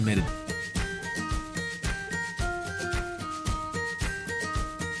Minute.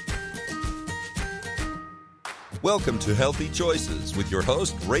 Welcome to Healthy Choices with your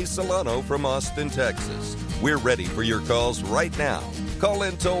host, Ray Solano from Austin, Texas. We're ready for your calls right now. Call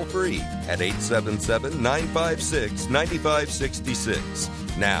in toll-free at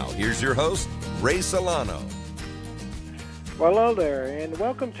 877-956-9566. Now, here's your host, Ray Solano. Well, hello there, and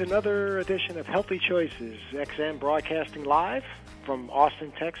welcome to another edition of Healthy Choices, XM broadcasting live from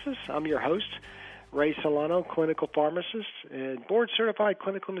Austin, Texas. I'm your host, Ray Solano, clinical pharmacist and board-certified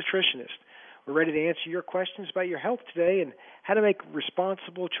clinical nutritionist. We're ready to answer your questions about your health today and how to make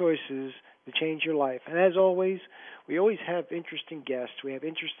responsible choices to change your life. And as always, we always have interesting guests. We have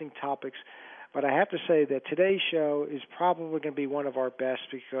interesting topics. But I have to say that today's show is probably going to be one of our best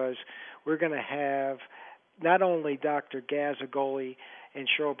because we're going to have not only Dr. Gaz Agoli and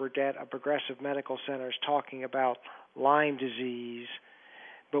Cheryl Burdett of Progressive Medical Centers talking about Lyme disease,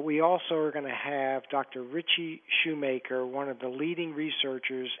 but we also are going to have Dr. Richie Shoemaker, one of the leading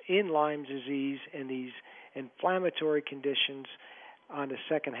researchers in Lyme disease and these inflammatory conditions, on the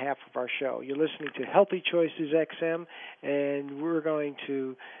second half of our show. You're listening to Healthy Choices XM, and we're going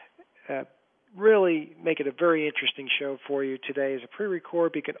to really make it a very interesting show for you today as a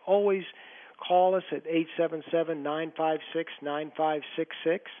pre-record. You can always call us at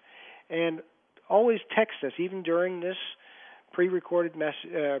 877-956-9566, and always text us, even during this pre-recorded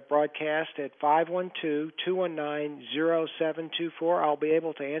broadcast at 512-219-0724. I'll be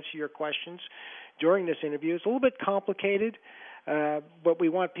able to answer your questions during this interview. It's a little bit complicated, but we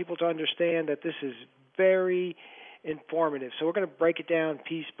want people to understand that this is very informative. So we're going to break it down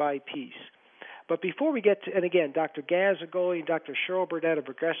piece by piece. But before we get to, and again, Dr. Gaz Agoli and Dr. Cheryl Burdett of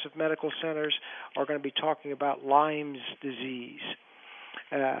Progressive Medical Centers are going to be talking about Lyme's disease.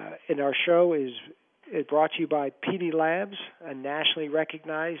 And our show is brought to you by PD Labs, a nationally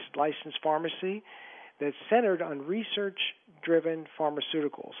recognized licensed pharmacy that's centered on research-driven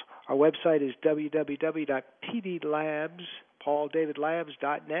pharmaceuticals. Our website is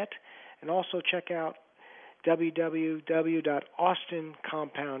www.pdlabs.net, and also check out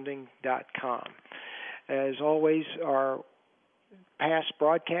www.austincompounding.com. As always, our past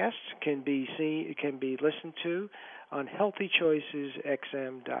broadcasts can be listened to on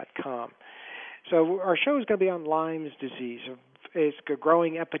healthychoicesxm.com. So our show is going to be on Lyme's disease. It's a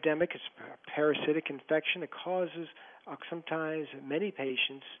growing epidemic. It's a parasitic infection. It causes sometimes many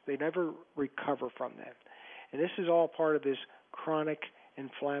patients, they never recover from that. And this is all part of this chronic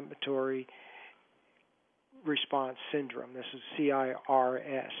inflammatory response syndrome. This is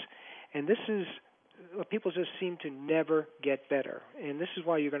CIRS. And this is, people just seem to never get better. And this is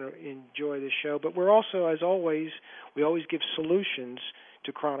why you're going to enjoy this show. But we're also, as always, we always give solutions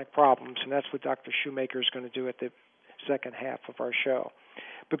to chronic problems, and that's what Dr. Shoemaker is going to do at the second half of our show.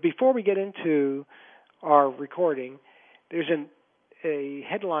 But before we get into our recording, there's a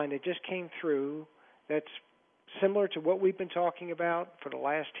headline that just came through that's similar to what we've been talking about for the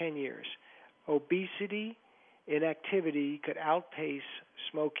last 10 years. Obesity inactivity could outpace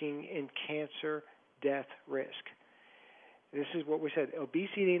smoking in cancer death risk. This is what we said.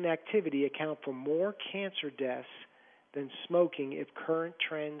 Obesity and inactivity account for more cancer deaths than smoking if current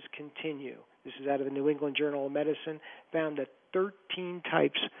trends continue. This is out of the New England Journal of Medicine, found that 13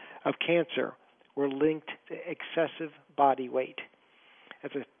 types of cancer were linked to excessive body weight.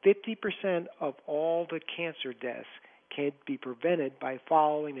 That's 50% of all the cancer deaths can be prevented by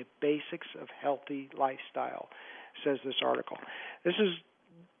following the basics of healthy lifestyle, says this article. This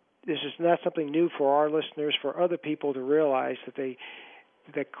is not something new for our listeners, for other people to realize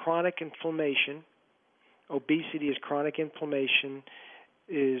that chronic inflammation, obesity is chronic inflammation,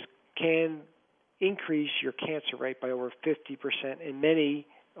 can increase your cancer rate by over 50%, and many,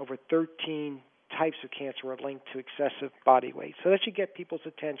 over 13 types of cancer are linked to excessive body weight. So that should get people's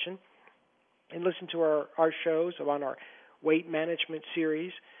attention. And listen to our shows on our weight management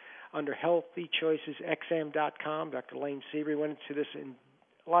series under healthychoicesxm.com. Dr. Lane Seabury went into this in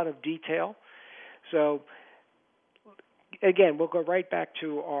a lot of detail. So again, we'll go right back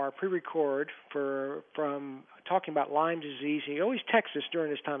to our pre-record from talking about Lyme disease. You always text us during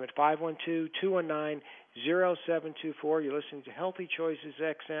this time at 512-219-0724. You're listening to Healthy Choices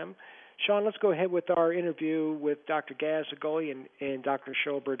XM. Sean, let's go ahead with our interview with Dr. Gaz Agoli and Dr.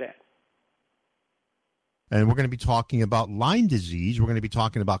 Cheryl Burdett. And we're going to be talking about Lyme disease. We're going to be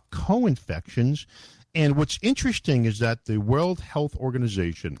talking about co-infections. And what's interesting is that the World Health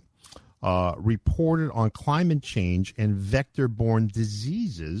Organization reported on climate change and vector-borne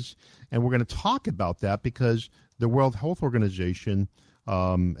diseases. And we're going to talk about that because the World Health Organization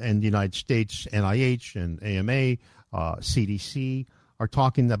and the United States, NIH and AMA, CDC, are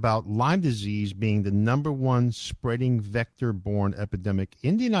talking about Lyme disease being the number one spreading vector-borne epidemic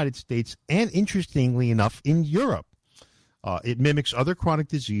in the United States and, interestingly enough, in Europe. It mimics other chronic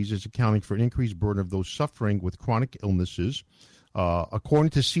diseases, accounting for an increased burden of those suffering with chronic illnesses. According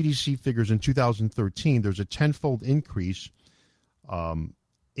to CDC figures in 2013, there's a tenfold increase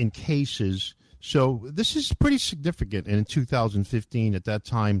in cases. So this is pretty significant. And in 2015, at that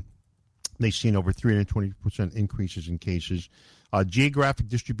time, they've seen over 320% increases in cases. Geographic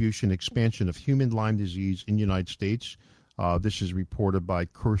distribution, expansion of human Lyme disease in the United States. This is reported by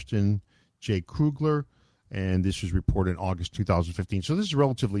Kirsten J. Krugler, and this was reported in August 2015. So this is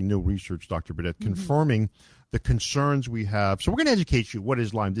relatively new research, Dr. Burdett, confirming the concerns we have. So we're going to educate you. What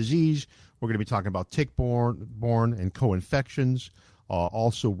is Lyme disease? We're going to be talking about tick-borne and co-infections,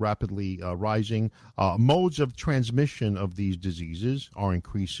 also rapidly rising. Modes of transmission of these diseases are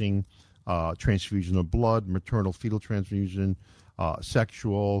increasing. Transfusion of blood, maternal fetal transfusion,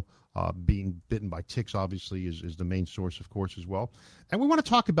 sexual, being bitten by ticks, obviously, is the main source, of course, as well. And we want to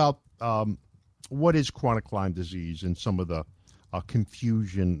talk about what is chronic Lyme disease and some of the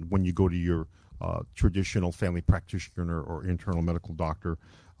confusion when you go to your traditional family practitioner or internal medical doctor,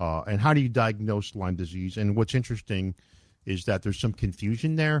 and how do you diagnose Lyme disease. And what's interesting is that there's some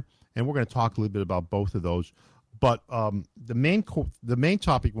confusion there, and we're going to talk a little bit about both of those. But the main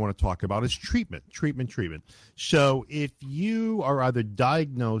topic we want to talk about is treatment. So if you are either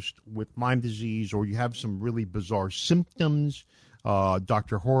diagnosed with Lyme disease or you have some really bizarre symptoms,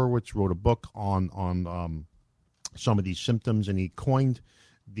 Dr. Horowitz wrote a book on some of these symptoms, and he coined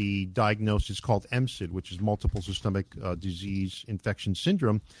the diagnosis called MSID, which is multiple systemic disease infection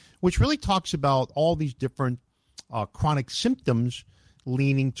syndrome, which really talks about all these different chronic symptoms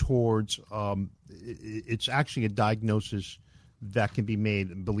leaning towards it's actually a diagnosis that can be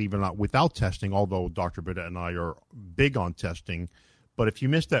made, believe it or not, without testing, although Dr. Burdett and I are big on testing. But if you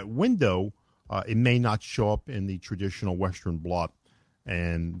miss that window, it may not show up in the traditional Western blot.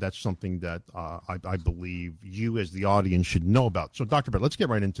 And that's something that I believe you as the audience should know about. So, Dr. Burdett, let's get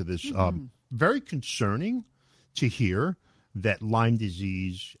right into this. Very concerning to hear that Lyme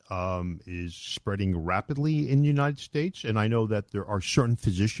disease is spreading rapidly in the United States. And I know that there are certain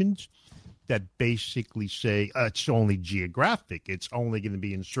physicians that basically say it's only geographic. It's only going to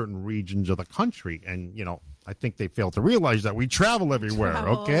be in certain regions of the country. And, you know, I think they fail to realize that we travel everywhere,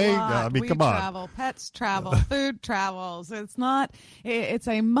 okay? I mean, come on. We travel, pets travel, food travels. It's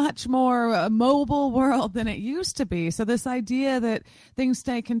a much more mobile world than it used to be. So this idea that things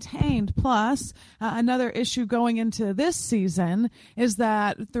stay contained, plus another issue going into this season is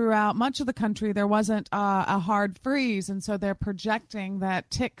that throughout much of the country there wasn't a hard freeze, and so they're projecting that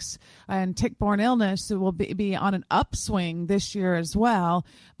ticks and tick-borne illness will be on an upswing this year as well.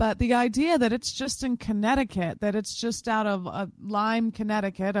 But the idea that it's just in Connecticut, that it's just out of Lyme,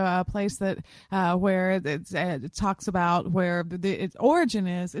 Connecticut, a place that where it talks about where its origin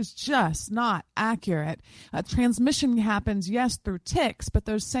is just not accurate. Transmission happens, yes, through ticks, but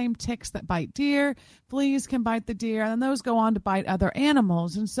those same ticks that bite deer, fleas can bite the deer, and those go on to bite other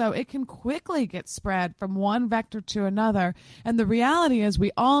animals. And so it can quickly get spread from one vector to another. And the reality is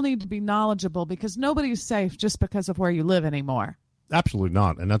we all need to be knowledgeable, because nobody's safe just because of where you live anymore. Absolutely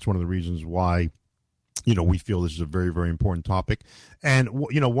not. And that's one of the reasons why, you know, we feel this is a very, very important topic. And,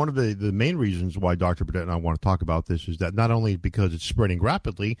 you know, one of the main reasons why Dr. Burdett and I want to talk about this is that not only because it's spreading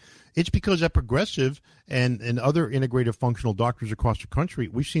rapidly, it's because at Progressive and other integrative functional doctors across the country,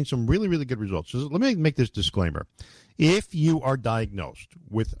 we've seen some really, really good results. So let me make this disclaimer. If you are diagnosed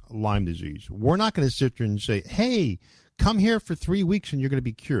with Lyme disease, we're not going to sit there and say, hey, come here for 3 weeks and you're going to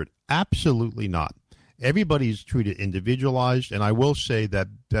be cured. Absolutely not. Everybody's treated individualized, and I will say that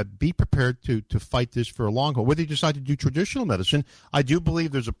be prepared to fight this for a long haul. Whether you decide to do traditional medicine, I do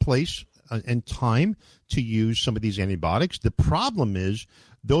believe there's a place and time to use some of these antibiotics. The problem is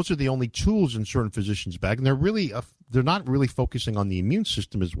those are the only tools in certain physicians' bag, and they're not really focusing on the immune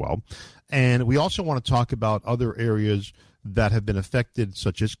system as well. And we also want to talk about other areas that have been affected,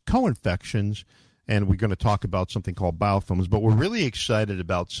 such as co-infections, and we're going to talk about something called biofilms. But we're really excited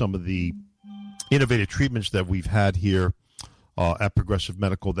about some of the innovative treatments that we've had here at Progressive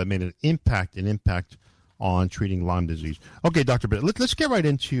Medical that made an impact on treating Lyme disease. Okay, Dr. Burdett, let's get right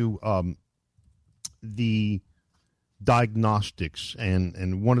into the diagnostics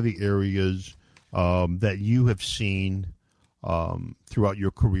and one of the areas that you have seen throughout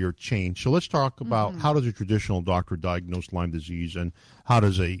your career change. So let's talk about how does a traditional doctor diagnose Lyme disease, and how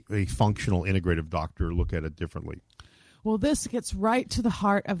does a functional integrative doctor look at it differently? Well, this gets right to the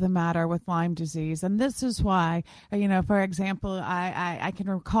heart of the matter with Lyme disease. And this is why, for example, I can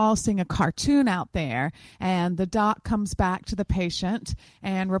recall seeing a cartoon out there, and the doc comes back to the patient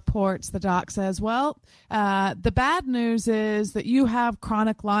and reports, the doc says, well, the bad news is that you have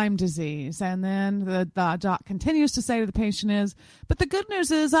chronic Lyme disease. And then the doc continues to say to the patient but the good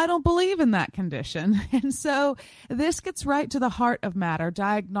news is I don't believe in that condition. And so this gets right to the heart of matter,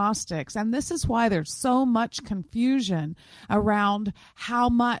 diagnostics. And this is why there's so much confusion around how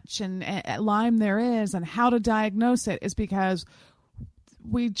much and Lyme there is and how to diagnose it, is because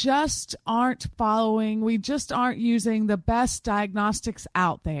we just aren't using the best diagnostics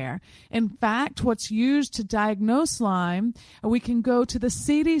out there. In fact, what's used to diagnose Lyme, we can go to the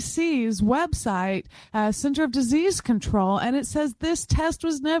CDC's website, Center of Disease Control, and it says this test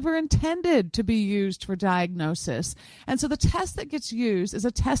was never intended to be used for diagnosis. And so the test that gets used is a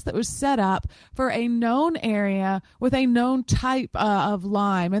test that was set up for a known area with a known type of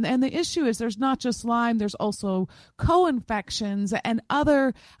Lyme. And the issue is there's not just Lyme, there's also co-infections and other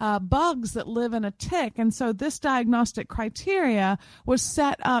bugs that live in a tick. And so this diagnostic criteria was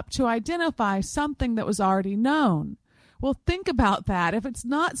set up to identify something that was already known. Well, think about that. If it's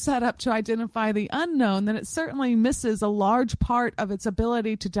not set up to identify the unknown, then it certainly misses a large part of its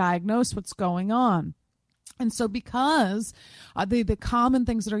ability to diagnose what's going on. And so because the common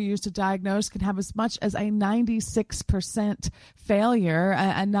things that are used to diagnose can have as much as a 96% failure,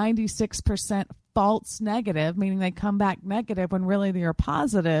 a 96% false negative, meaning they come back negative when really they are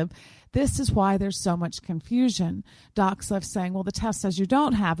positive, this is why there's so much confusion. Docs left saying, well, the test says you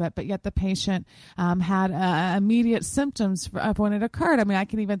don't have it, but yet the patient had immediate symptoms of when it occurred. I mean, I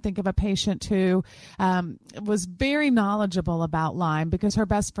can even think of a patient who was very knowledgeable about Lyme because her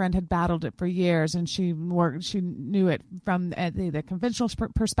best friend had battled it for years, and she knew it from the conventional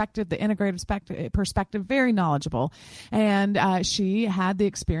perspective, the integrative perspective, very knowledgeable. And she had the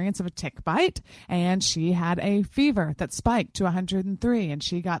experience of a tick bite, and she had a fever that spiked to 103, and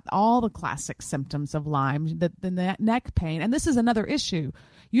she got all the classic symptoms of Lyme, the neck pain. And this is another issue.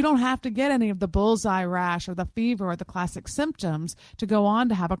 You don't have to get any of the bullseye rash or the fever or the classic symptoms to go on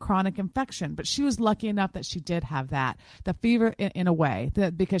to have a chronic infection. But she was lucky enough that she did have that. The fever in a way,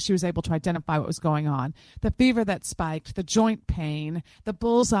 because she was able to identify what was going on. The fever that spiked, the joint pain, the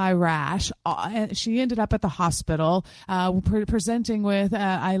bullseye rash. She ended up at the hospital presenting with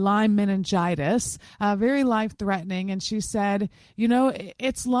a Lyme meningitis, very life-threatening. And she said,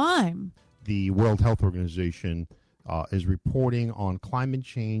 it's Lyme. The World Health Organization is reporting on climate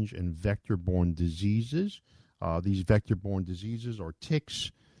change and vector-borne diseases. These vector-borne diseases are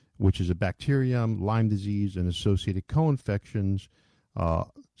ticks, which is a bacterium, Lyme disease, and associated co-infections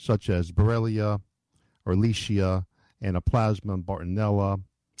such as Borrelia, Ehrlichia, Anaplasma, Bartonella,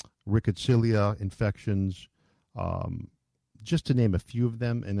 Rickettsia infections, just to name a few of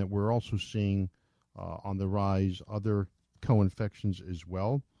them. And that we're also seeing on the rise other co-infections as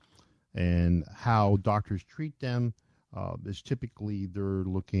well. And how doctors treat them is typically they're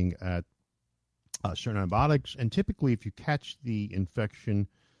looking at certain antibiotics. And typically, if you catch the infection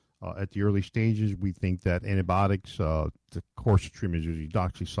at the early stages, we think that antibiotics, the course of treatment is usually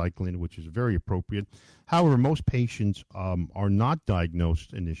doxycycline, which is very appropriate. However, most patients are not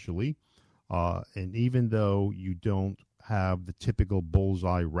diagnosed initially. And even though you don't have the typical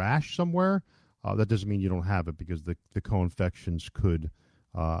bullseye rash somewhere, that doesn't mean you don't have it, because the co-infections could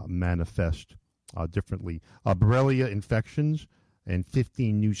manifest differently. Borrelia infections and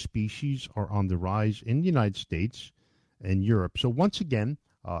 15 new species are on the rise in the United States and Europe. So once again,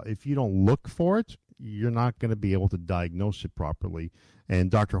 if you don't look for it, you're not going to be able to diagnose it properly. And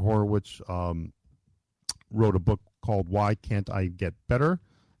Dr. Horowitz wrote a book called Why Can't I Get Better?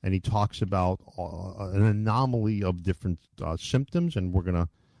 And he talks about an anomaly of different symptoms, and we're going to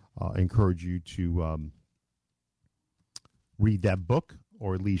encourage you to read that book,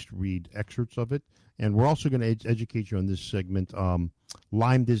 or at least read excerpts of it. And we're also going to educate you on this segment,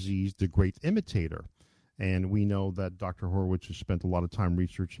 Lyme disease, the great imitator. And we know that Dr. Horowitz has spent a lot of time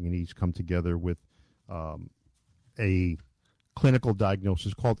researching, and he's come together with a clinical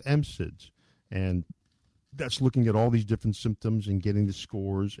diagnosis called MSIDS. And that's looking at all these different symptoms and getting the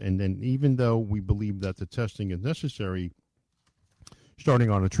scores. And then even though we believe that the testing is necessary,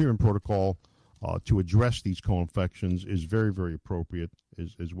 starting on a treatment protocol to address these co-infections is very, very appropriate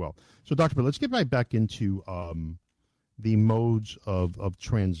as well. So, Dr. But let's get right back into the modes of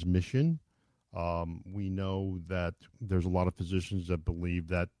transmission. We know that there's a lot of physicians that believe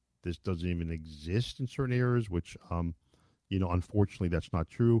that this doesn't even exist in certain areas, which, unfortunately that's not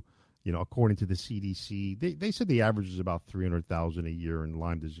true. According to the CDC, they said the average is about 300,000 a year in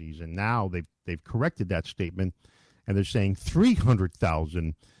Lyme disease, and now they've corrected that statement, and they're saying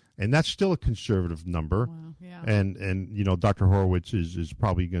 300,000, and that's still a conservative number. Wow, yeah. And you know, Dr. Horowitz is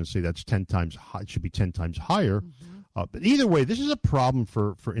probably going to say that's 10 times high. It should be 10 times higher. But either way, this is a problem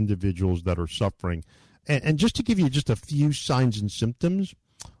for individuals that are suffering. And just to give you just a few signs and symptoms,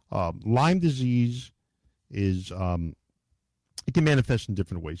 Lyme disease is it can manifest in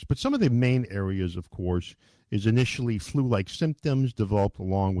different ways. But some of the main areas, of course, is initially flu-like symptoms developed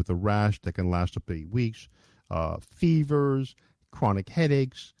along with a rash that can last up to 8 weeks, fevers, chronic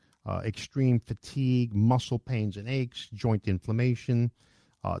headaches, extreme fatigue, muscle pains and aches, joint inflammation,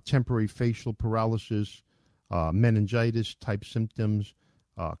 temporary facial paralysis, meningitis-type symptoms,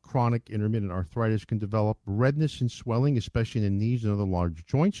 chronic intermittent arthritis can develop, redness and swelling, especially in the knees and other large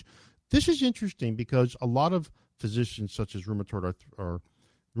joints. This is interesting because a lot of physicians, such as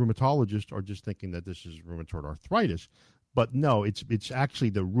rheumatologists, are just thinking that this is rheumatoid arthritis. But no, it's actually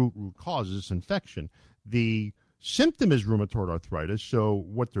the root cause of this infection. The symptom is rheumatoid arthritis. So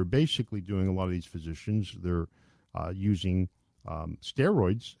what they're basically doing, a lot of these physicians, they're using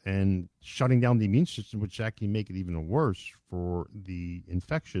steroids and shutting down the immune system, which actually make it even worse for the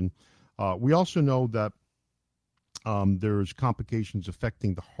infection. We also know that there's complications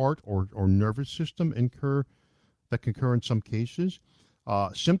affecting the heart or nervous system that can occur in some cases.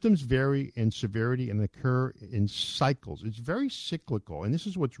 Symptoms vary in severity and occur in cycles. It's very cyclical, and this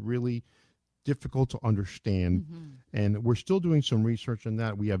is what's really difficult to understand. And we're still doing some research on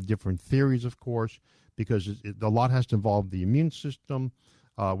that. We have different theories, of course, because a lot has to involve the immune system.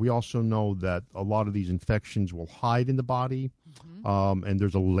 We also know that a lot of these infections will hide in the body, and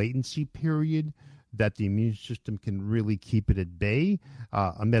there's a latency period that the immune system can really keep it at bay.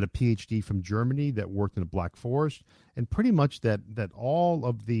 I met a PhD from Germany that worked in a black forest, and pretty much that all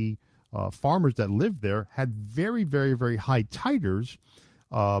of the farmers that lived there had very, very, very high titers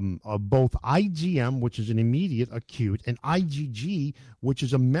of both IgM, which is an immediate acute, and IgG, which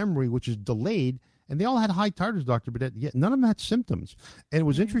is a memory, which is delayed. And they all had high titers, Dr. Burdett, yet none of them had symptoms. And it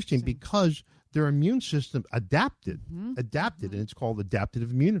was interesting because their immune system adapted, and it's called adaptive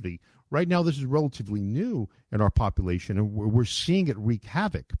immunity. Right now, this is relatively new in our population, and we're seeing it wreak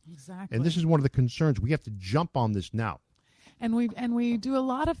havoc. Exactly. And this is one of the concerns. We have to jump on this now. And we do a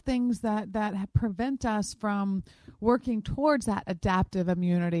lot of things that prevent us from working towards that adaptive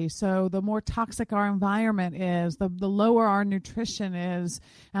immunity. So the more toxic our environment is, the lower our nutrition is,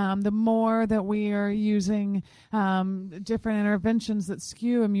 the more that we are using different interventions that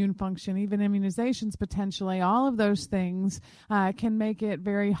skew immune function, even immunizations potentially. All of those things can make it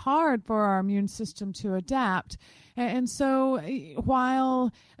very hard for our immune system to adapt. And so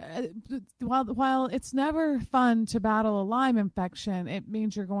while it's never fun to battle a Lyme infection, it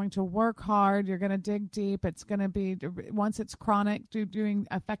means you're going to work hard, you're going to dig deep. It's going to be, once it's chronic, doing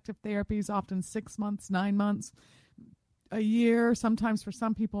effective therapies, often 6 months, 9 months, a year, sometimes for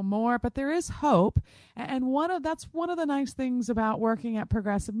some people more, but there is hope. And that's one of the nice things about working at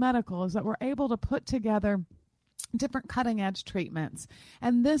Progressive Medical is that we're able to put together different cutting-edge treatments.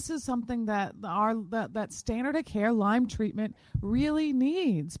 And this is something that that standard of care Lyme treatment really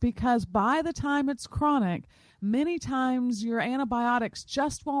needs, because by the time it's chronic, many times your antibiotics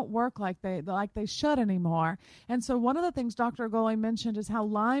just won't work like they should anymore. And so one of the things Dr. Agoli mentioned is how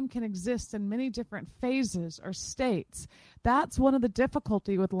Lyme can exist in many different phases or states. That's one of the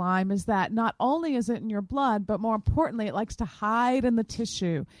difficulty with Lyme, is that not only is it in your blood, but more importantly, it likes to hide in the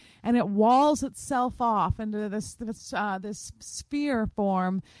tissue, and it walls itself off into this sphere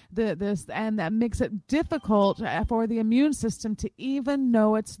form, and that makes it difficult for the immune system to even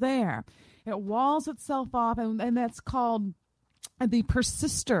know it's there. It walls itself off, and that's called the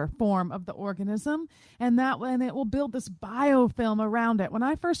persister form of the organism, and it will build this biofilm around it. When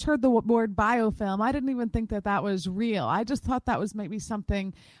I first heard the word biofilm, I didn't even think that was real. I just thought that was maybe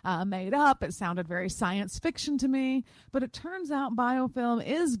something made up. It sounded very science fiction to me, but it turns out biofilm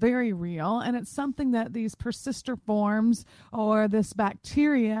is very real, and it's something that these persister forms or this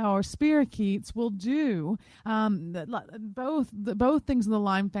bacteria or spirochetes will do. Both things in the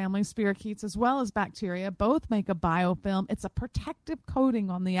Lyme family, spirochetes as well as bacteria, both make a biofilm. It's a protective coating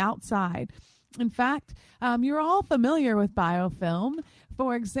on the outside. In fact, you're all familiar with biofilm.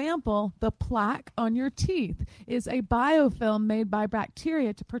 For example, the plaque on your teeth is a biofilm made by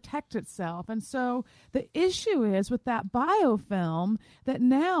bacteria to protect itself. And so the issue is with that biofilm that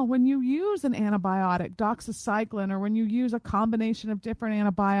now when you use an antibiotic, doxycycline, or when you use a combination of different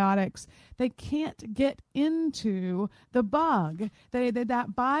antibiotics, they can't get into the bug.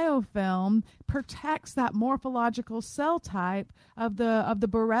 That biofilm protects that morphological cell type of the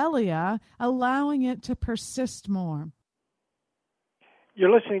Borrelia, allowing it to persist more. You're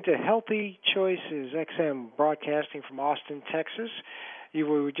listening to Healthy Choices XM, broadcasting from Austin, Texas.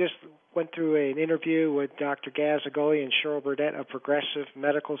 We just went through an interview with Dr. Gaz Agoli and Cheryl Burdett of Progressive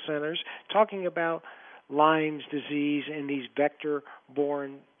Medical Centers, talking about Lyme's disease and these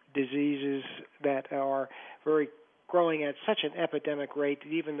vector-borne diseases that are growing at such an epidemic rate that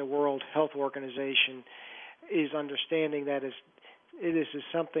even the World Health Organization is understanding that it is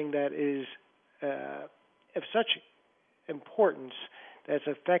something that is of such importance that's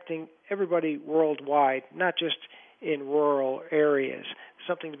affecting everybody worldwide, not just in rural areas.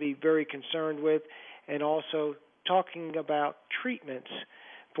 Something to be very concerned with, and also talking about treatments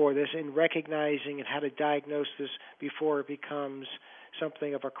for this and recognizing and how to diagnose this before it becomes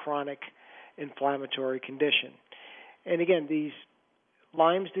something of a chronic inflammatory condition. And again, these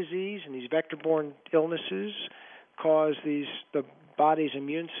Lyme's disease and these vector-borne illnesses cause the body's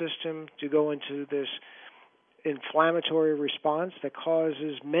immune system to go into this inflammatory response that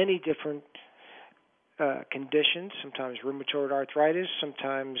causes many different conditions, sometimes rheumatoid arthritis,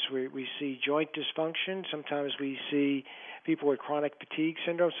 sometimes we see joint dysfunction, sometimes we see people with chronic fatigue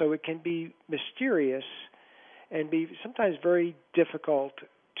syndrome. So it can be mysterious and be sometimes very difficult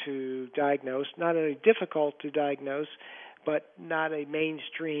to diagnose, not only difficult to diagnose, but not a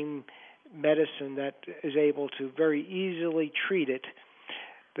mainstream medicine that is able to very easily treat it.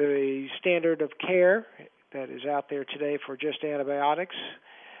 The standard of care that is out there today for just antibiotics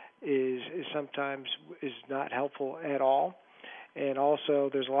is sometimes not helpful at all. And also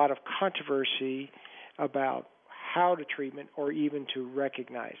there's a lot of controversy about how to treatment or even to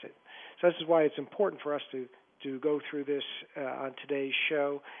recognize it. So this is why it's important for us to go through this on today's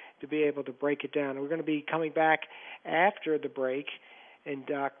show, to be able to break it down. And we're going to be coming back after the break, and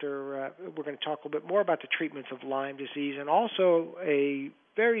we're going to talk a little bit more about the treatments of Lyme disease, and also a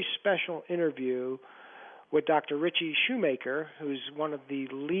very special interview with Dr. Richie Shoemaker, who's one of the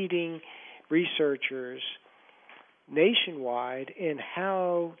leading researchers nationwide in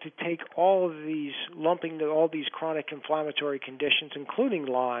how to take lumping all these chronic inflammatory conditions, including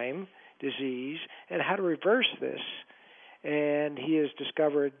Lyme disease, and how to reverse this. And he has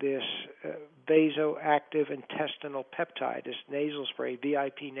discovered this vasoactive intestinal peptide, this nasal spray,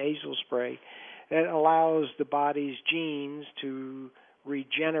 VIP nasal spray, that allows the body's genes to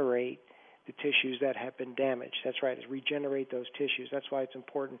regenerate the tissues that have been damaged. That's right, is regenerate those tissues. That's why it's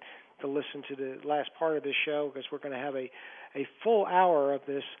important to listen to the last part of this show, because we're going to have a full hour of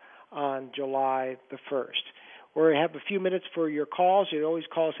this on July the 1st. We have a few minutes for your calls. You can always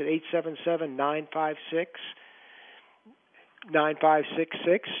call us at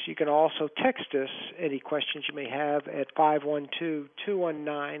 877-956-9566. You can also text us any questions you may have at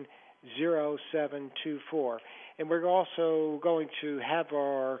 512-219-0724. And we're also going to have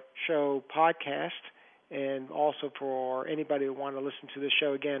our show podcast, and also for anybody who want to listen to the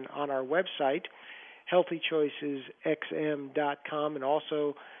show again on our website, healthychoicesxm.com, and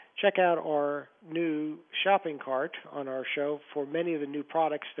also check out our new shopping cart on our show for many of the new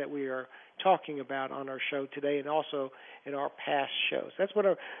products that we are talking about on our show today, and also in our past shows. That's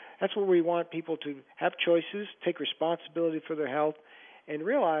what we want people to have choices, take responsibility for their health, and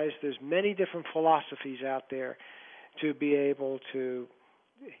realize there's many different philosophies out there to be able to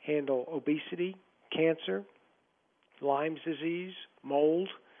handle obesity, cancer, Lyme's disease, mold,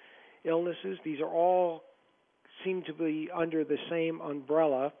 illnesses. These are all seem to be under the same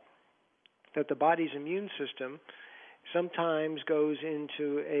umbrella, that the body's immune system sometimes goes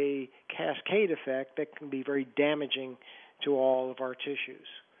into a cascade effect that can be very damaging to all of our tissues.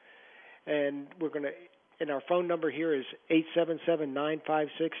 And our phone number here is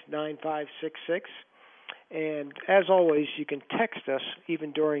 877-956-9566. And as always, you can text us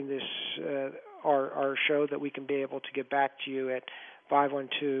even during this our show, that we can be able to get back to you at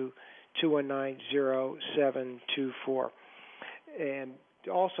 512-219-0724. And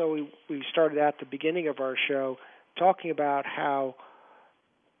also, we started at the beginning of our show talking about how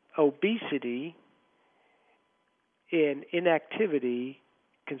obesity and inactivity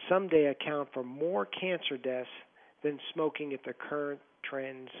can someday account for more cancer deaths than smoking if the current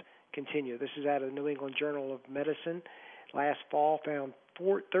trends continue. This is out of the New England Journal of Medicine. Last fall found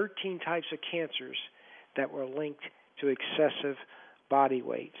 13 types of cancers that were linked to excessive body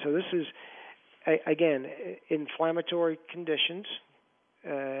weight. So this is, again, inflammatory conditions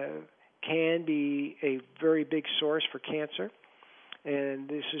can be a very big source for cancer. And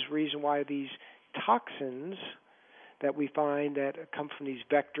this is the reason why these toxins that we find that come from these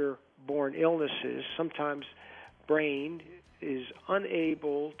vector-borne illnesses, sometimes brain is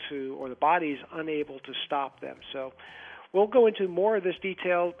unable to, or the body is unable to stop them. So we'll go into more of this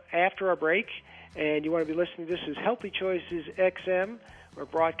detail after our break, and you want to be listening. This is Healthy Choices XM We're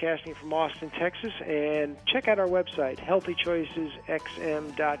broadcasting from Austin, Texas, and check out our website,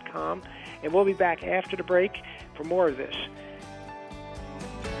 healthychoicesxm.com, and we'll be back after the break for more of this.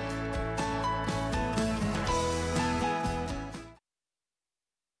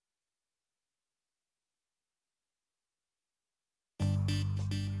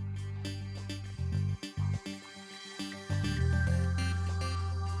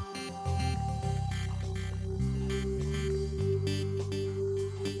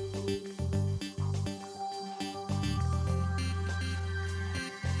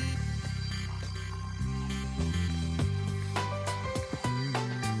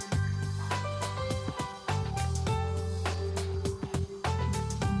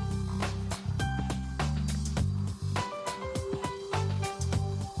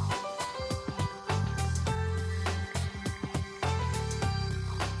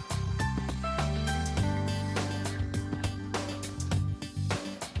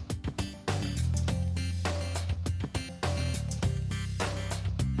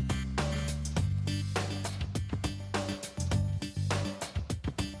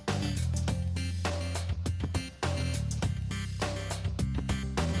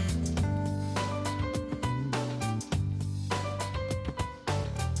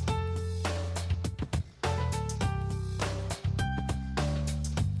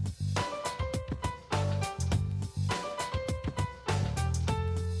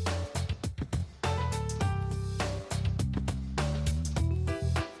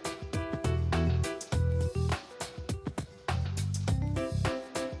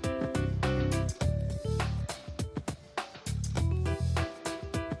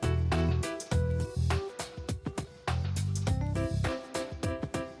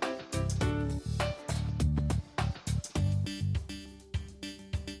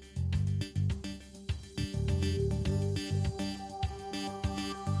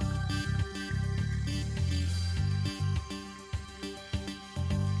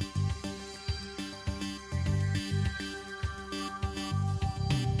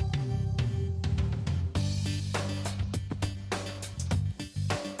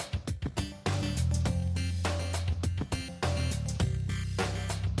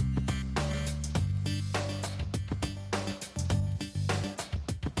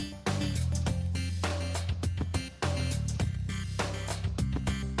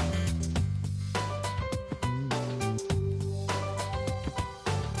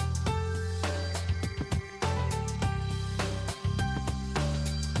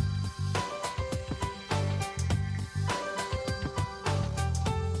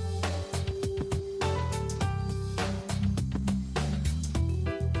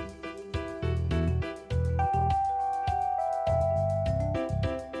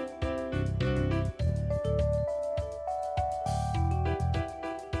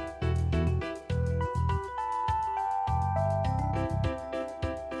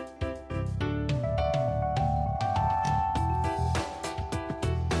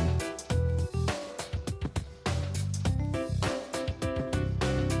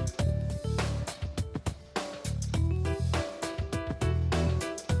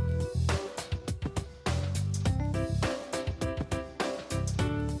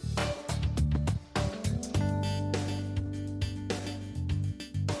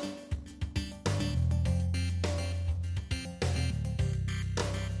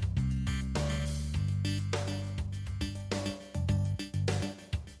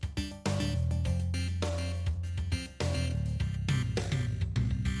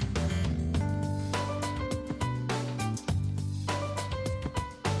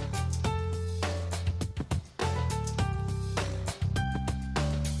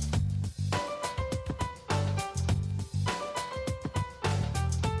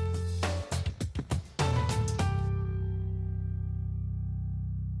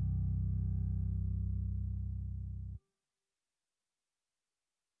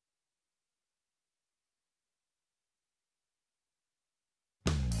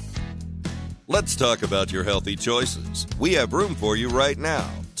 Let's talk about your healthy choices. We have room for you right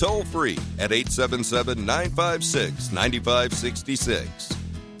now. Toll free at 877-956-9566.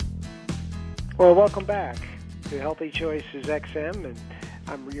 Well, welcome back to Healthy Choices XM, and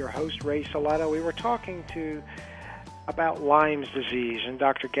I'm your host, Ray Salado. We were talking about Lyme's disease, and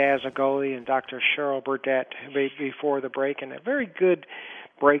Dr. Gaz Agoli and Dr. Cheryl Burdett before the break, and a very good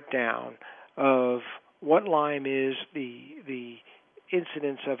breakdown of what Lyme is, the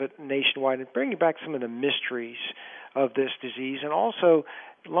incidence of it nationwide, and bringing back some of the mysteries of this disease, and also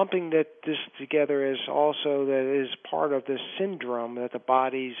lumping this together as also that is part of this syndrome that the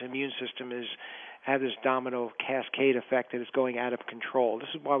body's immune system is have this domino cascade effect that is going out of control. This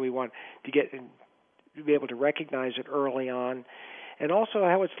is why we want to be able to recognize it early on, and also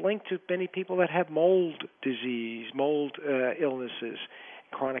how it's linked to many people that have mold disease, mold illnesses,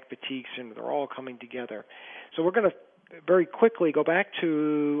 chronic fatigue syndrome. They're all coming together. So we're going to very quickly go back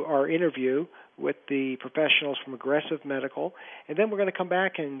to our interview with the professionals from Aggressive Medical, and then we're going to come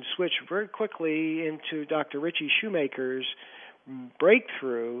back and switch very quickly into Dr. Richie Shoemaker's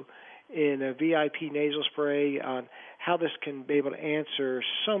breakthrough in a VIP nasal spray on how this can be able to answer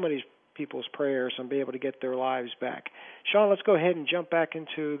so many people's prayers and be able to get their lives back. Sean, let's go ahead and jump back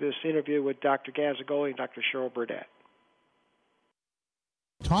into this interview with Dr. Gazzagoli and Dr. Cheryl Burdett.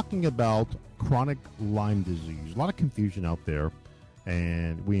 Talking about chronic Lyme disease, a lot of confusion out there,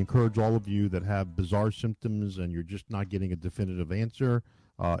 and we encourage all of you that have bizarre symptoms and you're just not getting a definitive answer.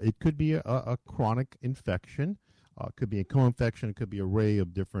 It could be a chronic infection, could be a co-infection, it could be an array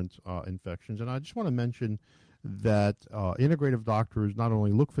of different infections. And I just want to mention that integrative doctors not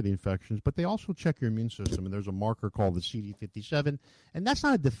only look for the infections, but they also check your immune system, and there's a marker called the CD57, and that's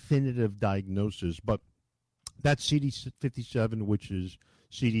not a definitive diagnosis, but that CD57, which is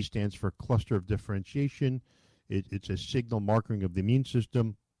CD stands for cluster of differentiation. It's a signal marking of the immune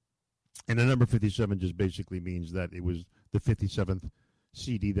system. And the number 57 just basically means that it was the 57th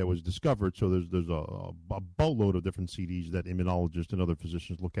CD that was discovered. So there's a boatload of different CDs that immunologists and other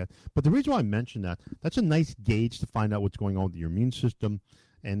physicians look at. But the reason why I mention that's a nice gauge to find out what's going on with your immune system.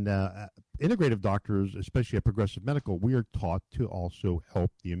 And integrative doctors, especially at Progressive Medical, we are taught to also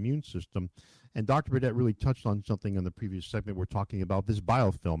help the immune system. And Dr. Burdett really touched on something in the previous segment. We're talking about this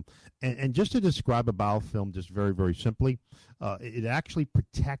biofilm. And just to describe a biofilm just very, very simply, it actually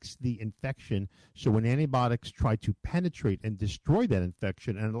protects the infection. So when antibiotics try to penetrate and destroy that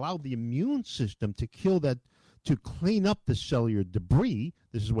infection and allow the immune system to kill that, to clean up the cellular debris,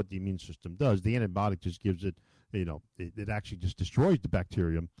 this is what the immune system does. The antibiotic just gives it, it actually just destroys the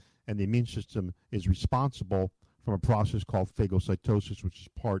bacterium. And the immune system is responsible from a process called phagocytosis, which is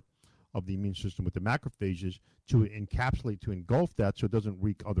part of the immune system with the macrophages, to encapsulate, to engulf that so it doesn't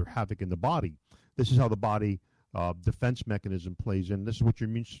wreak other havoc in the body. This is how the body defense mechanism plays in. This is what your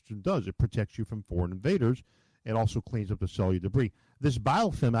immune system does. It protects you from foreign invaders. It also cleans up the cellular debris. This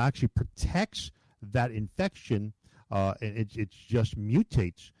biofilm actually protects that infection, and it just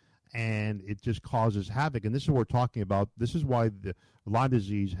mutates, and it just causes havoc. And this is what we're talking about. This is why the Lyme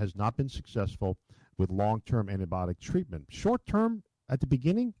disease has not been successful with long-term antibiotic treatment. Short-term, at the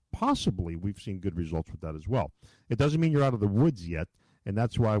beginning, possibly we've seen good results with that as well. It doesn't mean you're out of the woods yet, and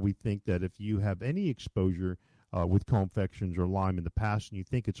that's why we think that if you have any exposure with co-infections or Lyme in the past and you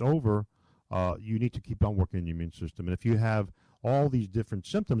think it's over, you need to keep on working on your immune system. And if you have all these different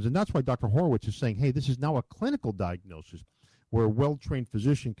symptoms, and that's why Dr. Horowitz is saying, hey, this is now a clinical diagnosis where a well-trained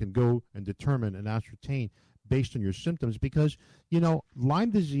physician can go and determine and ascertain based on your symptoms, because,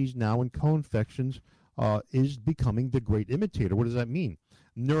 Lyme disease now and co-infections is becoming the great imitator. What does that mean?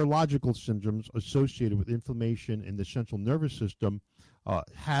 Neurological syndromes associated with inflammation in the central nervous system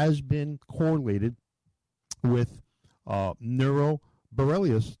has been correlated with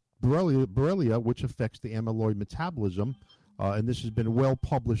neuroborrelia, which affects the amyloid metabolism. And this has been well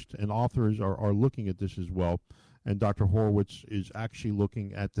published, and authors are looking at this as well. And Dr. Horowitz is actually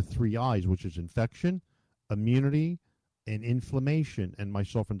looking at the 3 I's, which is infection, immunity, and inflammation. And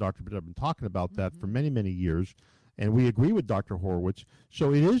myself and Dr. Burdett have been talking about that for many, many years. And we agree with Dr. Horowitz.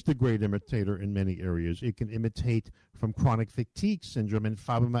 So it is the great imitator in many areas. It can imitate from chronic fatigue syndrome and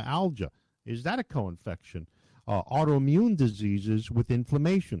fibromyalgia. Is that a co-infection? Autoimmune diseases with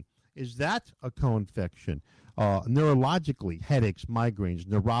inflammation. Is that a co-infection? Neurologically, headaches, migraines,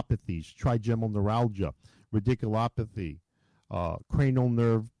 neuropathies, trigeminal neuralgia, radiculopathy, cranial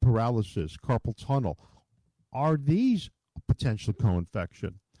nerve paralysis, carpal tunnel. Are these a potential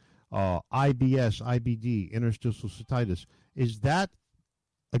co-infection? IBS, IBD, interstitial cystitis. Is that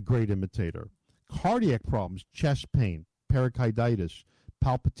a great imitator? Cardiac problems, chest pain, pericarditis,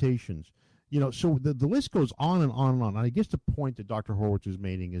 palpitations. So the list goes on and on and on. And I guess the point that Dr. Horowitz is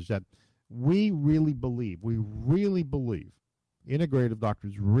making is that we really believe, integrative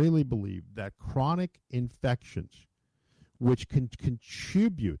doctors really believe that chronic infections, which can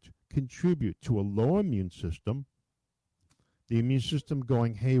contribute to a low immune system, the immune system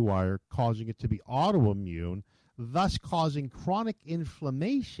going haywire, causing it to be autoimmune, thus causing chronic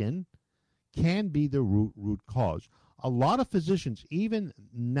inflammation, can be the root cause. A lot of physicians, even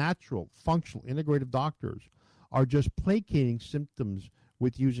natural, functional, integrative doctors, are just placating symptoms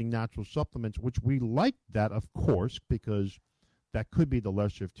with using natural supplements, which we like that, of course, because that could be the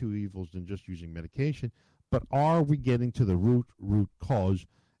lesser of two evils than just using medication. But are we getting to the root cause?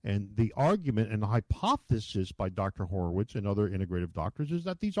 And the argument and the hypothesis by Dr. Horowitz and other integrative doctors is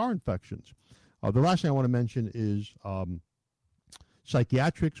that these are infections. The last thing I want to mention is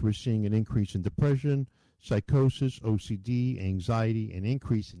psychiatrics. We're seeing an increase in depression, psychosis, OCD, anxiety, an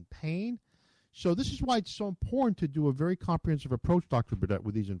increase in pain. So this is why it's so important to do a very comprehensive approach, Dr. Burdett,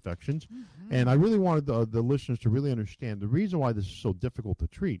 with these infections. Mm-hmm. And I really wanted the listeners to really understand the reason why this is so difficult to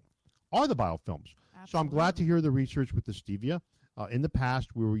treat are the biofilms. Absolutely. So I'm glad to hear the research with the stevia. In the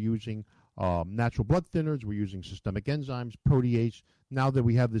past, we were using natural blood thinners. We're using systemic enzymes, protease. Now that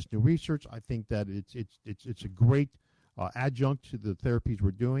we have this new research, I think that it's a great adjunct to the therapies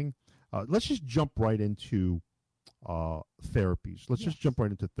we're doing. Let's just jump right into therapies. Let's just jump right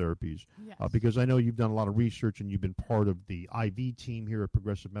into therapies because I know you've done a lot of research and you've been part of the IV team here at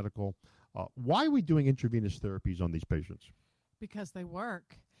Progressive Medical. Why are we doing intravenous therapies on these patients? Because they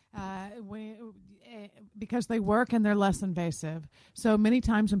work. Because they work and they're less invasive. So many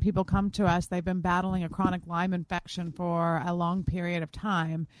times when people come to us, they've been battling a chronic Lyme infection for a long period of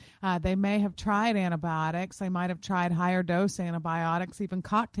time. They may have tried antibiotics. They might have tried higher dose antibiotics, even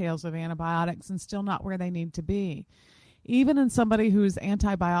cocktails of antibiotics, and still not where they need to be. Even in somebody who's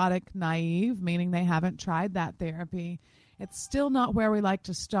antibiotic naive, meaning they haven't tried that therapy, it's still not where we like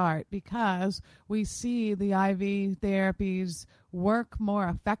to start because we see the IV therapies work more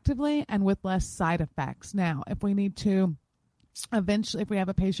effectively and with less side effects. Now, if we need to eventually, if we have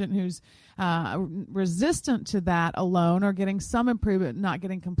a patient who's resistant to that alone or getting some improvement, not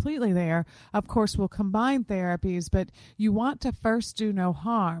getting completely there, of course, we'll combine therapies, but you want to first do no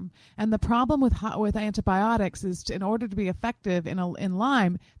harm. And the problem with antibiotics is in order to be effective in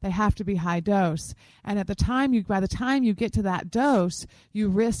Lyme, they have to be high dose. And by the time you get to that dose, you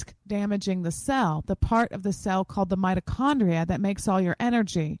risk damaging the cell, the part of the cell called the mitochondria that makes all your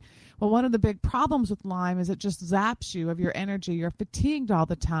energy. Well, one of the big problems with Lyme is it just zaps you of your energy. You're fatigued all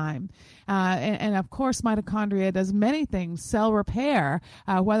the time. And of course, mitochondria does many things. Cell repair,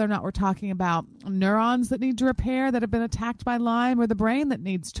 whether or not we're talking about neurons that need to repair that have been attacked by Lyme or the brain that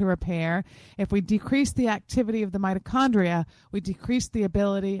needs to repair. If we decrease the activity of the mitochondria, we decrease the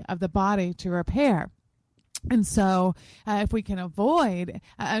ability of the body to repair. And so if we can avoid,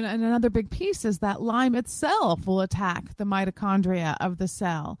 and another big piece is that Lyme itself will attack the mitochondria of the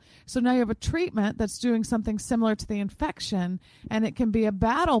cell. So now you have a treatment that's doing something similar to the infection, and it can be a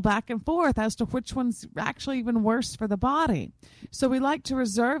battle back and forth as to which one's actually even worse for the body. So we like to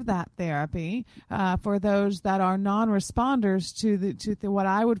reserve that therapy for those that are non-responders to what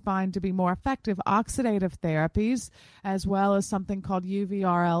I would find to be more effective oxidative therapies, as well as something called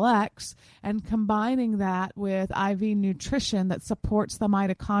UVRLX, and combining that with IV nutrition that supports the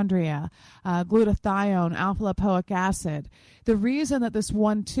mitochondria, glutathione, alpha-lipoic acid. The reason that this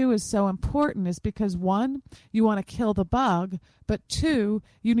 1-2 is so important is because, one, you want to kill the bug, but two,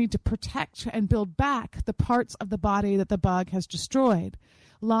 you need to protect and build back the parts of the body that the bug has destroyed.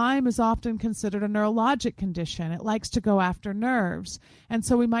 Lyme is often considered a neurologic condition. It likes to go after nerves. And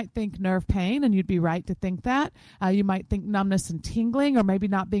so we might think nerve pain, and you'd be right to think that. You might think numbness and tingling, or maybe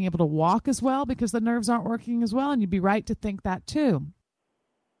not being able to walk as well because the nerves aren't working as well, and you'd be right to think that too.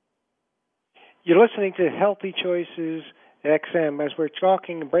 You're listening to Healthy Choices XM as we're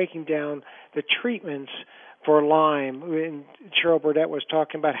talking and breaking down the treatments for Lyme. And Cheryl Burdett was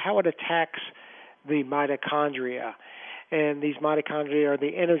talking about how it attacks the mitochondria. And these mitochondria are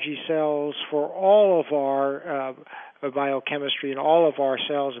the energy cells for all of our biochemistry and all of our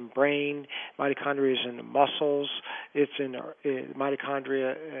cells and brain. Mitochondria is in the muscles. It's in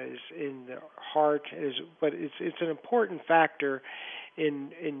mitochondria is in the heart. But it's an important factor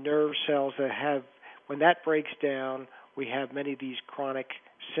in nerve cells that have, when that breaks down, we have many of these chronic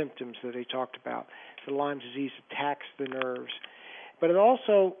symptoms that they talked about. So Lyme disease attacks the nerves. But it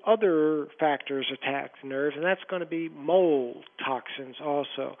also, other factors attack the nerves, and that's going to be mold toxins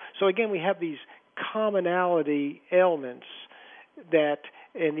also. So again, we have these commonality ailments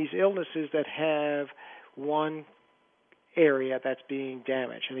and these illnesses that have one area that's being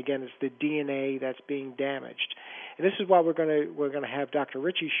damaged. And again, it's the DNA that's being damaged. And this is why we're going to have Dr.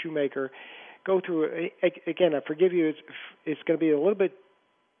 Richie Shoemaker go through. Again, I forgive you. It's going to be a little bit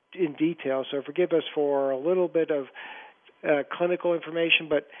in detail, so forgive us for a little bit of clinical information,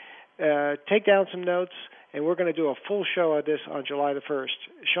 but take down some notes, and we're going to do a full show of this on July the 1st.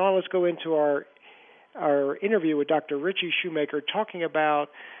 Sean, let's go into our interview with Dr. Richie Shoemaker talking about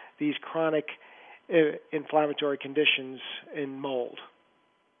these chronic inflammatory conditions in mold.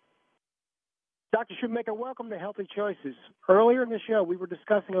 Dr. Shoemaker, welcome to Healthy Choices. Earlier in the show, we were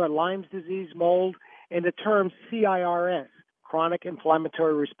discussing about Lyme's disease, mold, and the term CIRS, chronic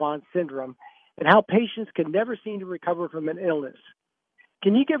inflammatory response syndrome, and how patients can never seem to recover from an illness.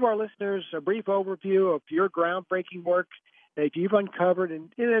 Can you give our listeners a brief overview of your groundbreaking work that you've uncovered,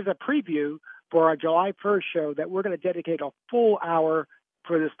 and as a preview for our July 1st show that we're going to dedicate a full hour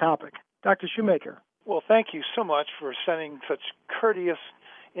for this topic? Dr. Shoemaker. Well, thank you so much for sending such courteous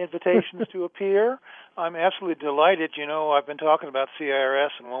invitations to appear. I'm absolutely delighted. You know, I've been talking about CIRS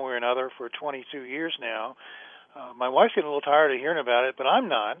in one way or another for 22 years now. My wife's getting a little tired of hearing about it, but I'm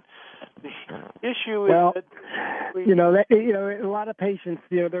not. The issue is that a lot of patients,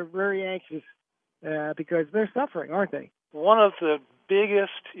 they're very anxious because they're suffering, aren't they? One of the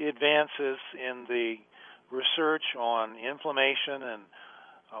biggest advances in the research on inflammation and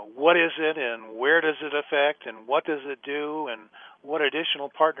what is it and where does it affect and what does it do and what additional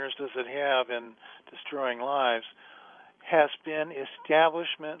partners does it have in destroying lives has been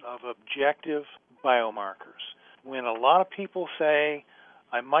establishment of objective biomarkers. When a lot of people say,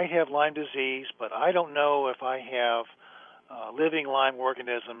 I might have Lyme disease, but I don't know if I have living Lyme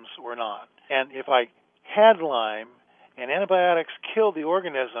organisms or not. And if I had Lyme and antibiotics killed the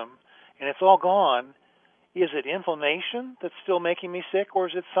organism and it's all gone, is it inflammation that's still making me sick, or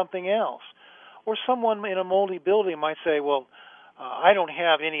is it something else? Or someone in a moldy building might say, well, I don't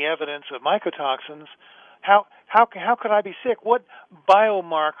have any evidence of mycotoxins. How could I be sick? What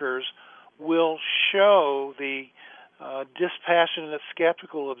biomarkers will show the dispassionate,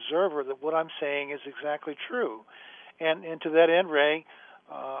 skeptical observer that what I'm saying is exactly true? And to that end, Ray,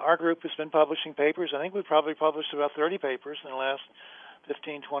 our group has been publishing papers. I think we've probably published about 30 papers in the last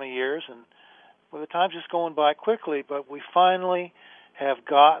 15, 20 years, and well, the time's just going by quickly, but we finally have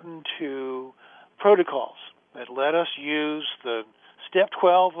gotten to protocols that let us use the step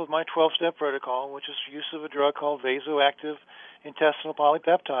 12 of my 12-step protocol, which is use of a drug called vasoactive intestinal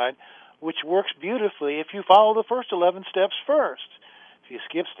polypeptide, which works beautifully if you follow the first 11 steps first. If you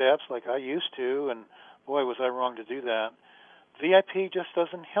skip steps like I used to, and boy, was I wrong to do that, VIP just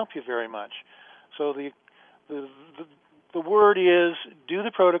doesn't help you very much. So the word is do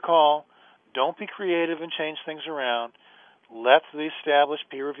the protocol. Don't be creative and change things around. Let the established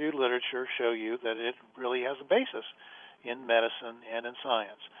peer-reviewed literature show you that it really has a basis in medicine and in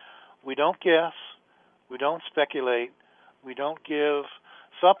science. We don't guess. We don't speculate. We don't give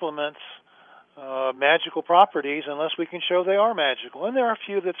supplements magical properties unless we can show they are magical. And there are a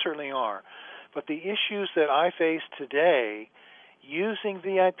few that certainly are. But the issues that I face today using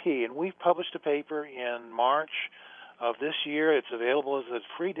VIP, and we've published a paper in March of this year. It's available as a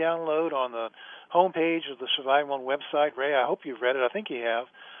free download on the homepage of the Surviving Mold website. Ray, I hope you've read it. I think you have.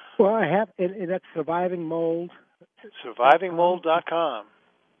 Well, I have. That's Surviving Mold. SurvivingMold.com.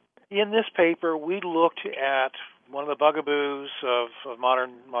 In this paper, we looked at one of the bugaboos of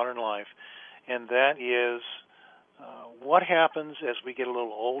modern life, and that is what happens as we get a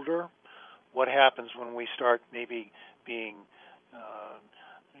little older, what happens when we start maybe being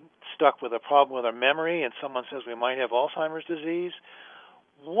stuck with a problem with our memory and someone says we might have Alzheimer's disease.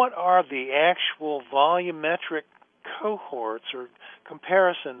 What are the actual volumetric cohorts or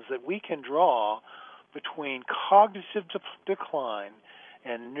comparisons that we can draw between cognitive decline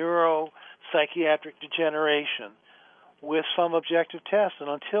and neuropsychiatric degeneration with some objective tests? And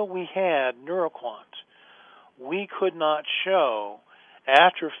until we had NeuroQuant, we could not show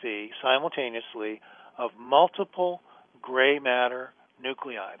atrophy simultaneously of multiple gray matter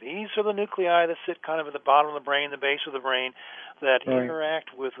nuclei. These are the nuclei that sit kind of at the bottom of the brain, the base of the brain, that interact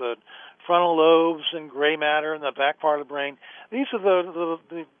with the frontal lobes and gray matter in the back part of the brain. These are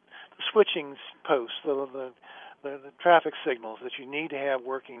the switching posts, the traffic signals that you need to have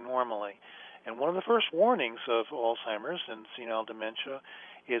working normally. And one of the first warnings of Alzheimer's and senile dementia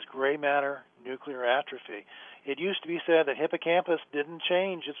is gray matter nuclear atrophy. It used to be said that hippocampus didn't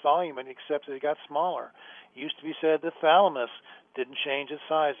change its volume except that it got smaller. It used to be said that thalamus didn't change its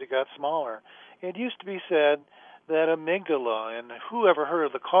size, it got smaller. It used to be said that amygdala, and who ever heard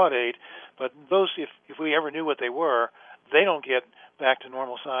of the caudate, but those, if we ever knew what they were, they don't get back to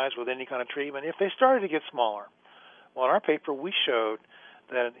normal size with any kind of treatment if they started to get smaller. Well, in our paper, we showed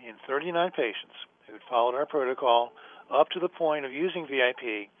that in 39 patients who had followed our protocol up to the point of using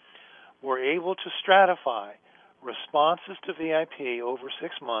VIP, were able to stratify responses to VIP over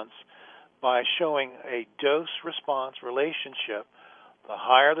 6 months by showing a dose-response relationship. The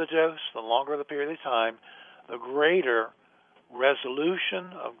higher the dose, the longer the period of time, the greater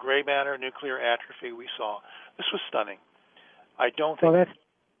resolution of gray matter nuclear atrophy we saw. This was stunning. I don't think...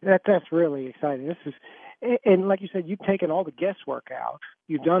 Well, that's really exciting. This is, and like you said, you've taken all the guesswork out.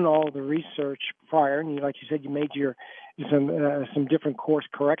 You've done all the research prior, and like you said, you made some different course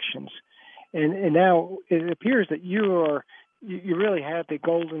corrections. And now it appears that you really have the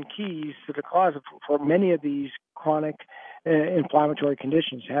golden keys to the closet for many of these chronic inflammatory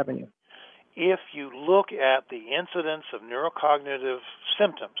conditions, haven't you? If you look at the incidence of neurocognitive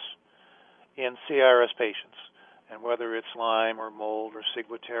symptoms in CIRS patients, and whether it's Lyme or mold or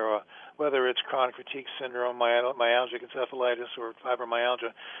Ciguatera, whether it's chronic fatigue syndrome, myalgic encephalitis, or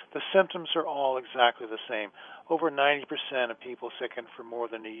fibromyalgia, the symptoms are all exactly the same. Over 90% of people sickened for more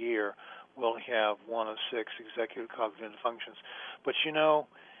than a year will have one of 6 executive cognitive functions. But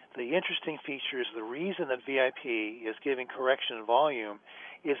the interesting feature is the reason that VIP is giving correction in volume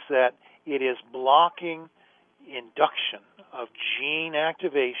is that it is blocking induction of gene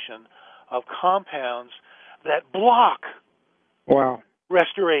activation of compounds that block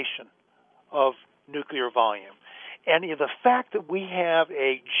restoration of nuclear volume. And the fact that we have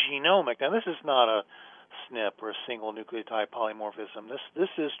a genomic, now this is not a SNP or a single nucleotide polymorphism. This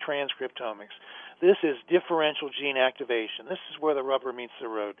is transcriptomics. This is differential gene activation. This is where the rubber meets the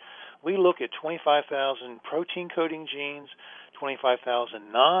road. We look at 25,000 protein-coding genes,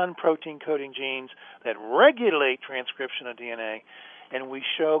 25,000 non-protein coding genes that regulate transcription of DNA, and we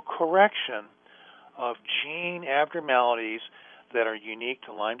show correction of gene abnormalities that are unique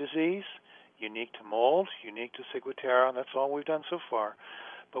to Lyme disease, unique to mold, unique to Ciguatera, and that's all we've done so far.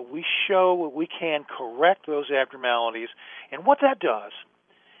 But we show we can correct those abnormalities, and what that does,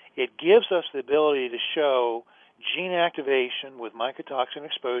 it gives us the ability to show gene activation with mycotoxin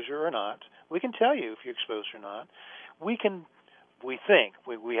exposure or not. We can tell you if you're exposed or not. We think,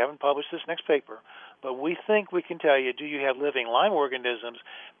 we haven't published this next paper, but we think we can tell you, do you have living Lyme organisms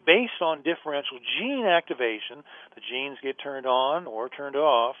based on differential gene activation? The genes get turned on or turned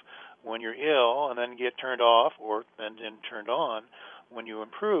off when you're ill, and then get turned off or then turned on when you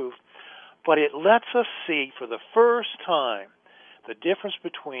improve. But it lets us see for the first time the difference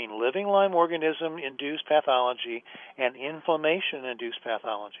between living Lyme organism-induced pathology and inflammation-induced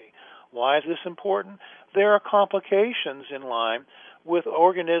pathology. Why is this important? There are complications in Lyme with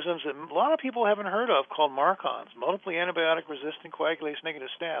organisms that a lot of people haven't heard of called MARCoNS, multiply antibiotic-resistant coagulase-negative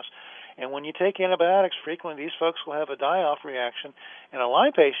staph. And when you take antibiotics, frequently these folks will have a die-off reaction. And a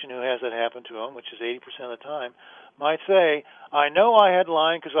Lyme patient who has that happen to them, which is 80% of the time, might say, I know I had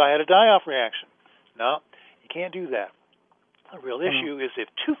Lyme because I had a die-off reaction. No, you can't do that. The real issue is if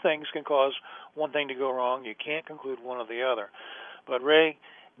two things can cause one thing to go wrong, you can't conclude one or the other. But Ray,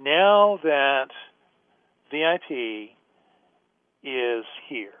 now that VIP is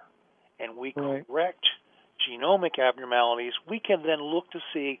here and we correct genomic abnormalities, we can then look to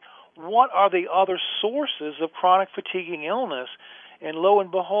see what are the other sources of chronic fatiguing illness. And lo and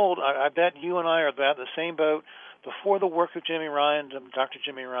behold, I bet you and I are about the same boat. Before the work of Jimmy Ryan, Dr.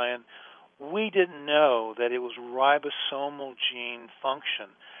 Jimmy Ryan, we didn't know that it was ribosomal gene function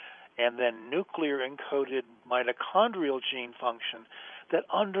and then nuclear-encoded mitochondrial gene function that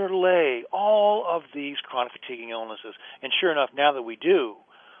underlay all of these chronic fatiguing illnesses. And sure enough, now that we do,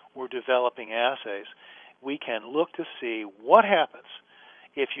 we're developing assays. We can look to see what happens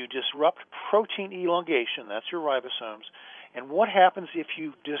if you disrupt protein elongation, that's your ribosomes, and what happens if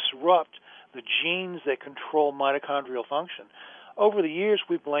you disrupt the genes that control mitochondrial function. Over the years,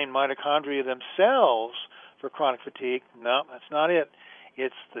 we've blamed mitochondria themselves for chronic fatigue. No, that's not it.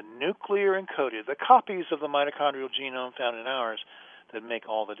 It's the nuclear-encoded, the copies of the mitochondrial genome found in ours that make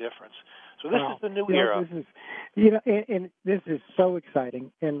all the difference. So this is the new era. This is, and this is so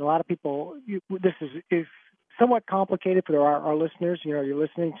exciting. And a lot of people, this is somewhat complicated for our listeners. You're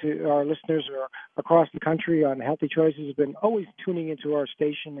listening to our listeners who are across the country on Healthy Choices have been always tuning into our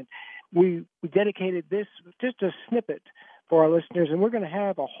station. And we dedicated this, just a snippet for our listeners, and we're going to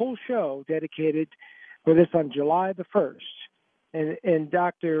have a whole show dedicated for this on July the 1st. And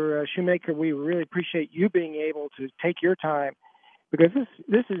Dr. Shoemaker, we really appreciate you being able to take your time, because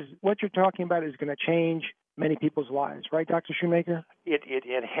this is what you're talking about is going to change many people's lives, right, Dr. Shoemaker? It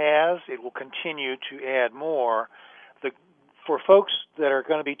has. It will continue to add more. For folks that are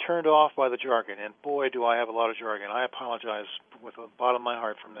going to be turned off by the jargon, and boy, do I have a lot of jargon. I apologize with the bottom of my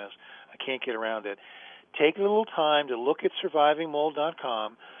heart from this. I can't get around it. Take a little time to look at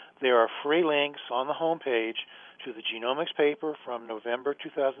survivingmold.com. There are free links on the homepage to the genomics paper from November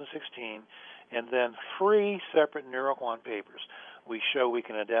 2016, and then 3 separate NeuroQuant papers. We show we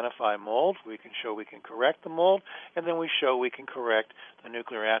can identify mold, we can show we can correct the mold, and then we show we can correct the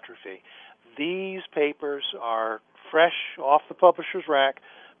nuclear atrophy. These papers are fresh off the publisher's rack,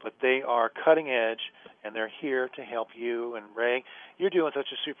 but they are cutting edge, and they're here to help you. And Ray, you're doing such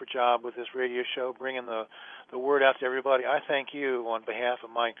a super job with this radio show, bringing the word out to everybody. I thank you on behalf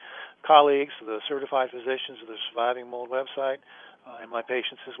of my colleagues, the certified physicians of the Surviving Mold website, and my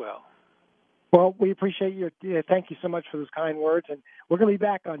patients as well. Well, we appreciate you. Thank you so much for those kind words. And we're going to be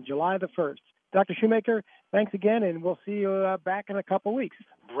back on July the 1st Dr. Shoemaker, thanks again, and we'll see you back in a couple weeks.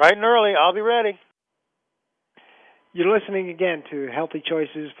 Bright and early. I'll be ready. You're listening again to Healthy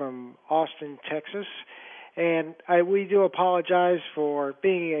Choices from Austin, Texas. And we do apologize for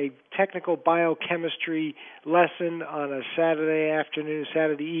being a technical biochemistry lesson on a Saturday afternoon,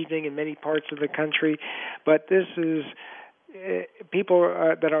 Saturday evening in many parts of the country. But this is people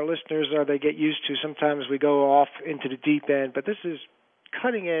that are listeners, they get used to. Sometimes we go off into the deep end. But this is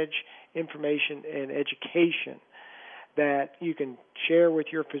cutting-edge information and education that you can share with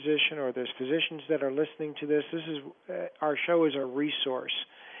your physician, or there's physicians that are listening to this. This is our show is a resource.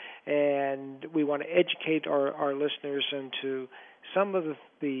 And we want to educate our listeners into some of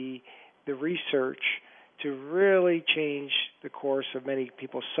the research to really change the course of many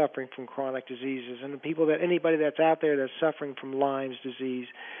people suffering from chronic diseases, and anybody that's out there that's suffering from Lyme's disease,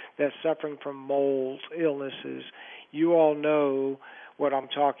 that's suffering from mold illnesses. You all know what I'm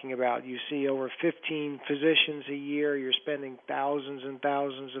talking about. You see over 15 physicians a year. You're spending thousands and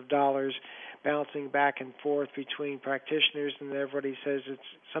thousands of dollars bouncing back and forth between practitioners, and everybody says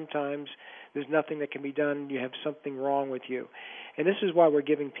sometimes there's nothing that can be done. You have something wrong with you. And this is why we're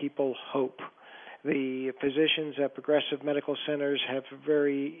giving people hope. The physicians at Progressive Medical Centers have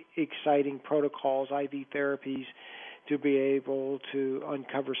very exciting protocols, IV therapies, to be able to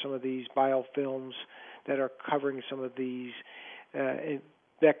uncover some of these biofilms that are covering some of these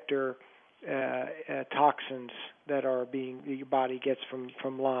vector toxins that your body gets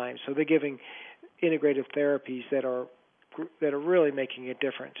from Lyme. So they're giving integrative therapies that are really making a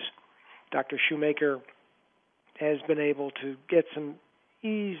difference. Dr. Shoemaker has been able to get some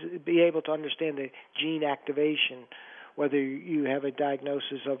ease, be able to understand the gene activation, whether you have a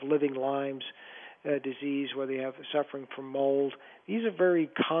diagnosis of living Lyme's disease, whether you have suffering from mold. These are very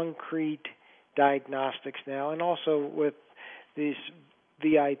concrete diagnostics now, and also with this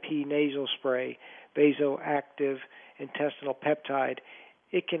VIP nasal spray, vasoactive intestinal peptide,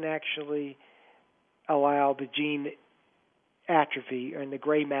 it can actually allow the gene atrophy and the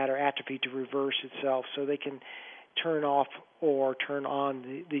gray matter atrophy to reverse itself, so they can turn off or turn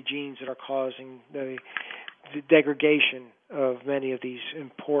on the genes that are causing the degradation of many of these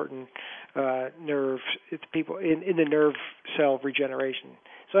important nerves, people in the nerve cell regeneration.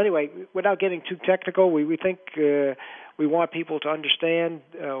 So anyway, without getting too technical, we think we want people to understand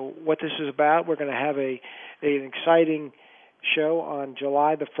what this is about. We're going to have an exciting show on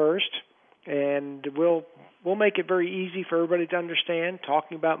July the 1st, and we'll make it very easy for everybody to understand,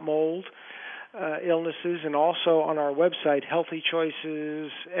 talking about mold illnesses, and also on our website,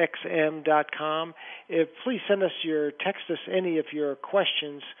 healthychoicesxm.com. Please text us any of your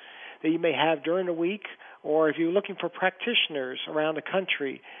questions that you may have during the week, or if you're looking for practitioners around the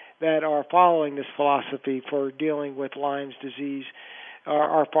country that are following this philosophy for dealing with Lyme's disease.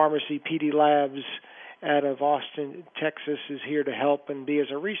 Our pharmacy, PD Labs, out of Austin, Texas, is here to help and be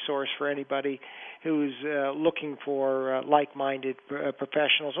as a resource for anybody who's looking for like-minded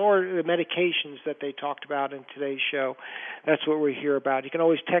professionals, or the medications that they talked about in today's show. That's what we're here about. You can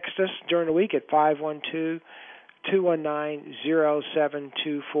always text us during the week at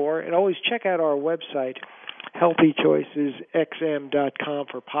 512-219-0724, and always check out our website, healthychoicesxm.com,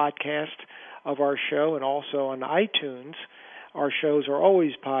 for podcast of our show, and also on iTunes. Our shows are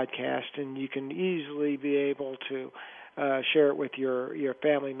always podcast, and you can easily be able to share it with your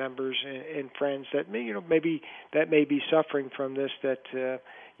family members and friends that may be suffering from this, that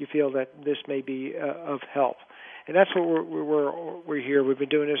you feel that this may be of help. And that's what we're here. We've been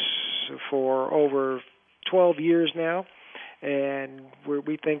doing this for over 12 years now, and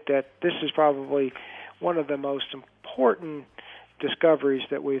we think that this is probably one of the most important discoveries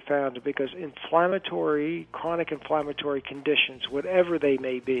that we've found, because chronic inflammatory conditions, whatever they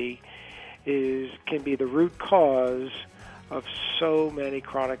may be, can be the root cause of so many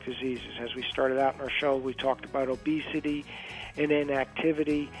chronic diseases. As we started out in our show, we talked about obesity and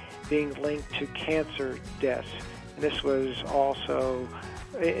inactivity being linked to cancer deaths. And this was also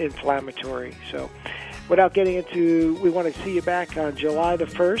inflammatory. So without getting into, we want to see you back on July the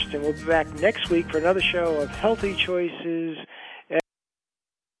 1st, and we'll be back next week for another show of Healthy Choices.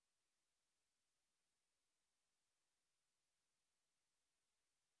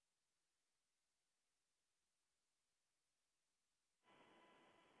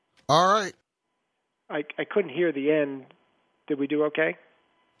 All right. I couldn't hear the end. Did we do okay?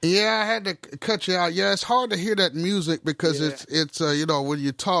 Yeah, I had to cut you out. Yeah, it's hard to hear that music because it's when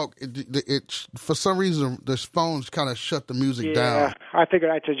you talk, it for some reason the phones kind of shut the music down. Yeah, I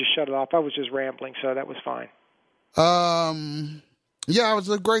figured I'd just shut it off. I was just rambling, so that was fine. Yeah, it was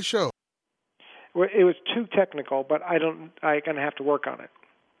a great show. Well, it was too technical, but I'm going to have to work on it.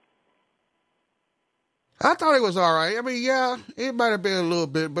 I thought it was all right. I mean, yeah, it might have been a little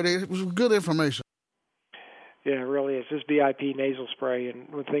bit, but it was good information. Yeah, it really is. This BIP nasal spray and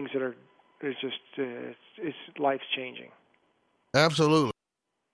with things that are, it's just, it's life changing. Absolutely.